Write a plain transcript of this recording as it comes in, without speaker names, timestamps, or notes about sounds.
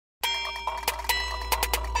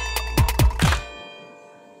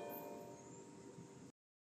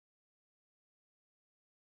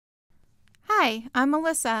Hi, I'm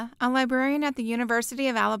Melissa, a librarian at the University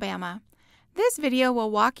of Alabama. This video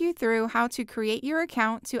will walk you through how to create your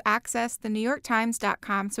account to access the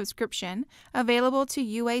NYTimes.com subscription available to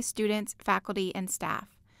UA students, faculty, and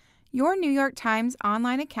staff. Your New York Times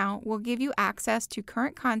online account will give you access to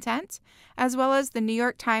current content, as well as the New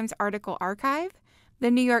York Times article archive,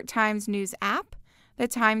 the New York Times News app, the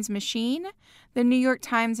Times Machine, the New York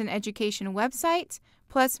Times and Education website,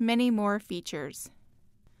 plus many more features.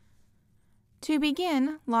 To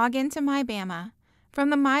begin, log into myBama.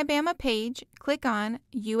 From the myBama page, click on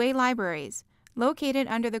UA Libraries, located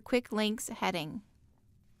under the Quick Links heading.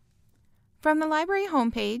 From the library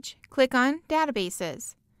homepage, click on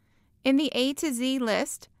Databases. In the A to Z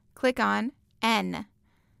list, click on N.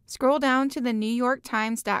 Scroll down to the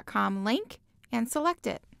NYTimes.com link and select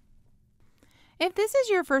it. If this is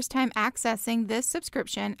your first time accessing this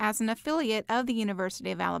subscription as an affiliate of the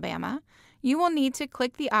University of Alabama, you will need to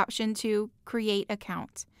click the option to Create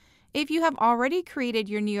Account. If you have already created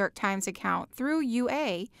your New York Times account through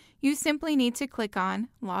UA, you simply need to click on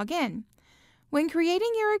Log In. When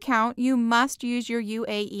creating your account, you must use your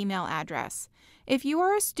UA email address. If you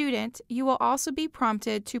are a student, you will also be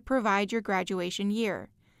prompted to provide your graduation year.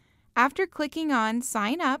 After clicking on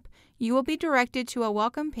Sign Up, you will be directed to a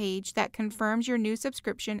welcome page that confirms your new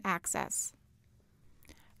subscription access.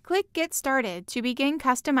 Click Get Started to begin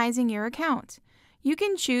customizing your account. You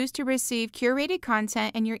can choose to receive curated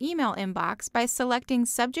content in your email inbox by selecting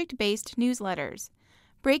subject-based newsletters.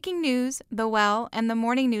 Breaking News, The Well, and the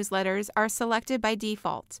Morning newsletters are selected by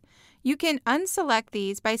default. You can unselect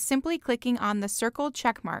these by simply clicking on the circled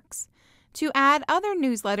check marks. To add other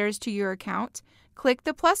newsletters to your account, click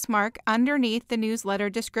the plus mark underneath the newsletter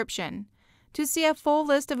description. To see a full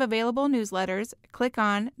list of available newsletters, click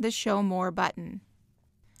on the Show More button.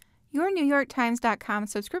 Your NYTimes.com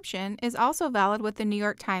subscription is also valid with the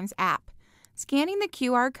NYTimes App. Scanning the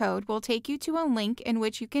QR code will take you to a link in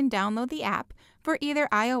which you can download the app for either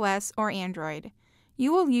iOS or Android.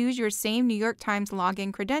 You will use your same New York Times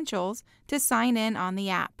login credentials to sign in on the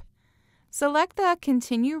app. Select the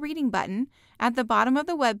Continue Reading button at the bottom of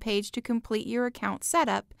the web page to complete your account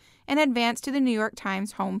setup and advance to the New York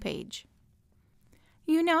Times homepage.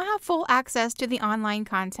 You now have full access to the online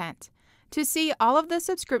content. To see all of the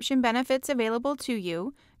subscription benefits available to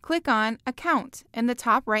you, click on Account in the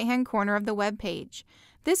top right-hand corner of the web page.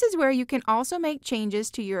 This is where you can also make changes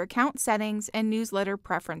to your account settings and newsletter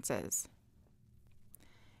preferences.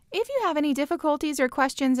 If you have any difficulties or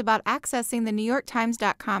questions about accessing the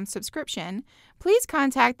NYTimes.com subscription, please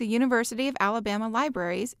contact the University of Alabama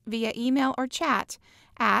Libraries via email or chat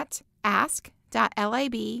at ask.lab.ua.edu.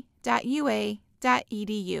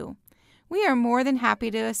 We are more than happy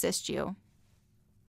to assist you.